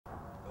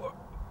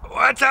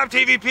What's up,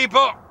 TV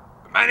people?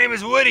 My name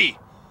is Woody.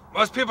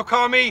 Most people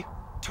call me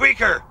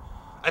Tweaker.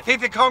 I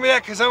think they call me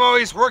that because I'm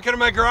always working in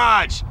my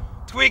garage,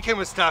 tweaking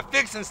with stuff,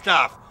 fixing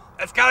stuff.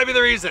 That's gotta be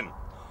the reason.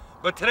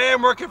 But today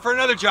I'm working for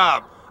another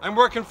job. I'm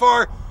working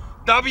for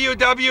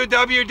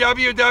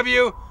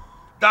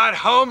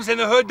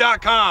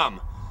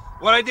www.homesinthehood.com.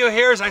 What I do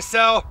here is I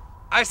sell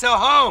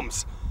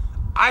homes.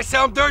 I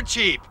sell them dirt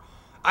cheap.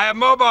 I have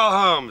mobile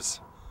homes.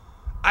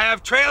 I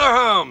have trailer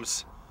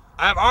homes.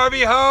 I have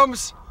RV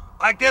homes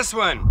like this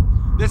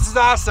one. This is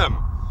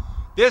awesome.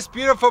 This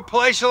beautiful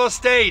palatial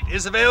estate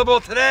is available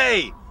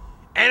today.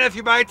 And if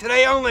you buy it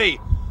today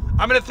only,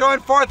 I'm gonna throw in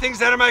 4 things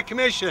out of my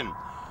commission.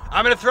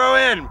 I'm gonna throw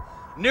in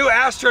new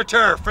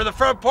AstroTurf for the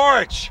front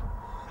porch.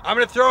 I'm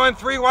gonna throw in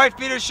 3 wife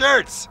beater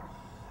shirts.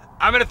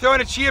 I'm gonna throw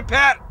in a chia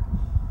pet.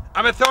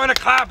 I'm gonna throw in a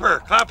clapper.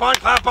 Clap on,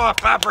 clap off,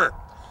 clapper.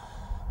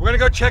 We're gonna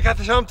go check out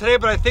the home today,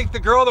 but I think the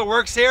girl that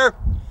works here,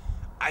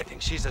 I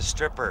think she's a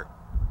stripper.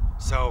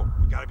 So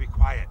we gotta be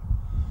quiet.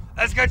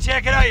 Let's go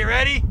check it out. You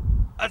ready?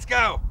 Let's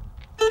go.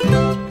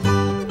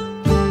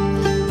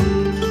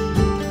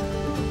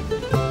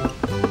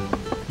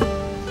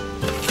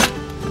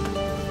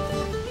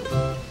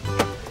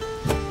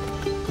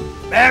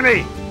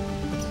 Mammy! I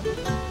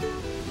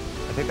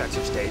think that's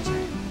your stage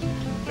name.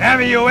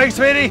 Mammy, you awake,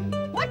 sweetie?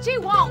 What you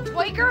want,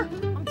 Tweaker?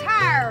 I'm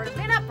tired. I've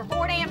been up for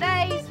 4 damn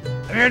days.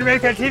 I'm here to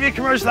make that TV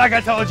commercial like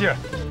I told you.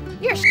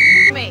 You're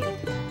me.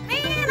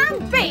 Man,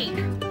 I'm beat.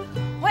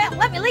 Well,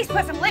 let me at least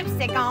put some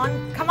lipstick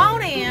on. Come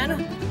on in. All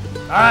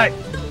right.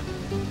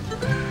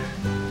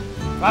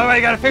 By the way,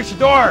 you gotta fix your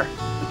door.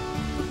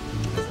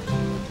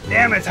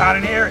 Damn, it's hot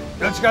in here.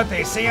 Don't you got the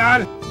AC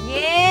on?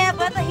 Yeah,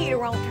 but the heater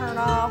won't turn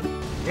off.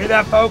 Hear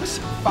that, folks?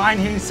 Fine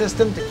heating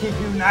system to keep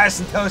you nice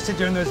and toasted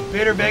during those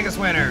bitter Vegas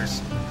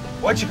winters.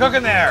 What you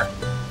cooking there?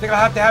 Think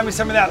I'll have to have me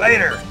some of that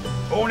later.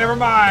 Oh, never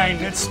mind.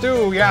 It's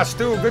stew. Yeah,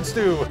 stew. Good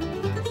stew.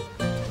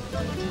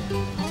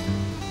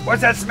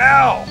 What's that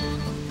smell?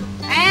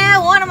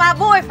 One of my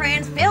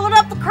boyfriends filled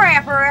up the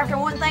crapper after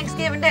one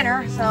Thanksgiving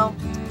dinner, so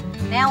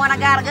now when I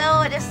gotta go,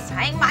 I just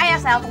hang my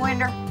ass out the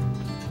window.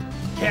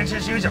 Can't you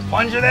just use a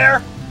plunger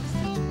there?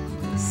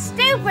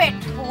 Stupid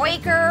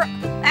Tweaker.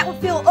 That would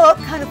fill up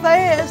kind of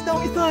fast,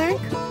 don't you think?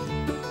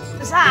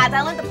 Besides,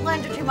 I lent the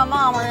plunger to my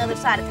mom on the other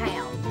side of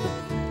town.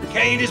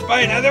 Can't you just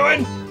buy another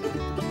one?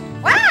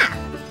 Why?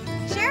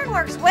 Sharing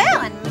works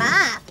well in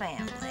my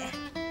family.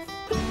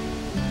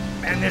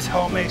 Man, this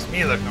home makes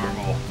me look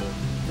normal.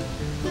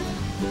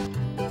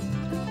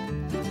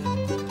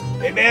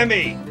 Hey,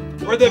 Bambi,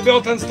 where'd the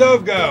built-in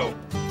stove go?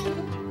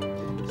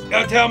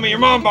 Don't tell me your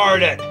mom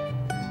borrowed it.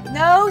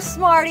 No,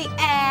 smarty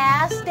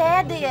ass.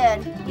 Dad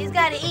did. He's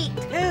got to eat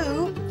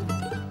too.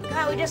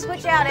 God, we just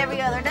switch out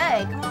every other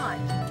day. Come on.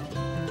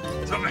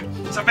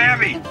 So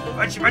Bambi,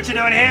 what you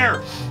doing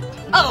here?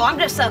 Oh, I'm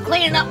just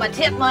cleaning up my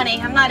tip money.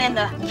 I'm not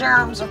into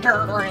germs or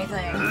dirt or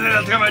anything. A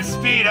little too much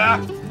speed, huh?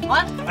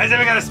 What? I said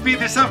we gotta speed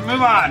this up and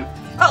move on.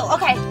 Oh,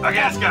 okay.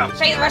 Okay, let's go.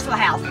 Show you the rest of the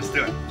house. Let's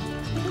do it.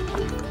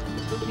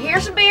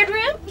 Here's the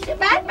bedroom. Sit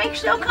back, make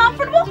yourself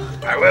comfortable.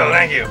 I will,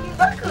 thank you.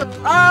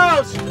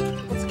 Ouch!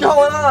 What's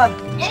going on?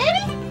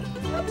 Eddie?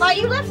 I thought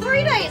you left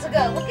 3 days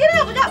ago. Well, get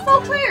up. We got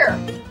folks here.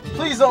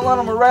 Please don't let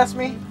them arrest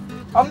me.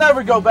 I'll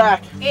never go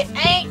back. It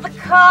ain't the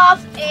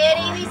cops,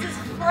 Eddie. These is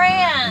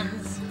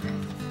friends.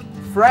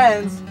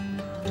 Friends?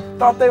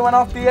 Thought they went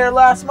off the air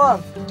last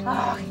month.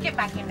 Oh, get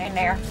back in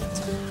there.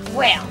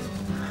 Well,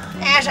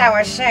 as I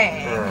was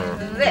saying,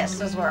 this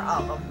is where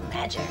all the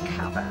magic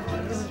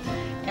happens.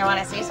 You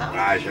want to see something?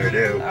 I sure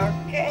do.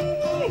 Okay,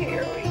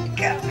 here we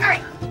go. All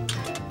right.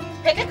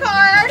 Pick a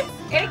card.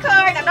 Any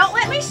card. Now, don't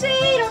let me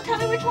see. Don't tell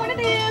me which one it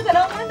is. I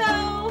don't want to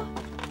know.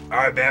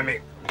 All right,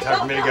 Bambi. Time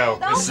for me to go.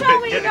 Don't This is show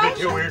me. getting a bit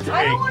too weird for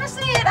I don't me. want to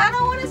see it. I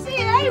don't want to see it.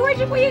 Hey, where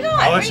you going?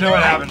 I'll let you know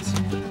what happens.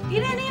 You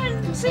didn't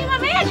even see my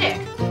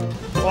magic.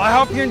 Well, I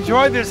hope you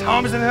enjoyed this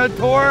Homes in the Hood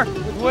tour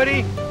with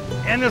Woody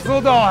and this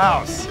little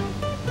dollhouse.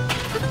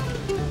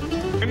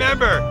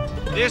 Remember,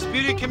 this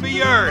beauty can be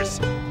yours.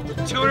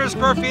 200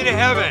 square feet of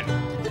heaven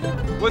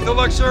with a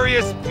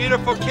luxurious,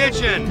 beautiful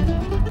kitchen,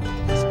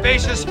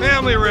 spacious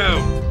family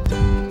room,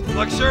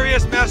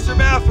 luxurious master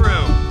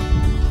bathroom,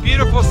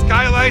 beautiful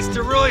skylights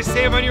to really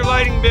save on your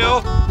lighting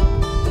bill,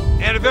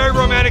 and a very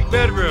romantic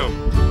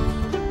bedroom.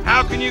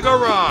 How can you go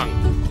wrong?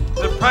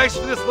 The price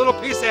for this little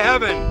piece of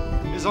heaven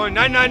is only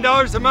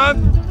 $99 a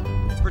month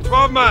for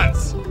 12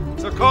 months.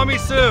 So call me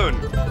soon.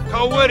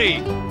 Call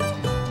Woody.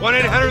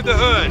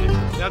 1-800-THE-HOOD.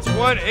 That's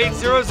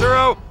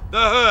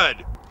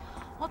 1-800-THE-HOOD.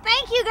 Well,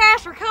 thank you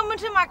guys for coming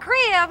to my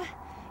crib.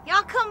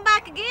 Y'all come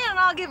back again and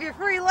I'll give you a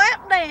free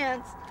lap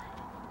dance.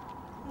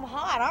 I'm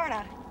hot, aren't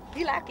I?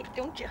 You like it,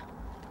 don't you?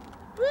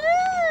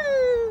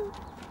 Woo!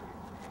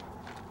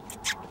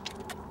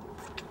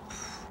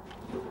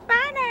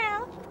 Bye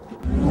now.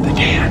 The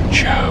Dan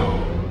Show.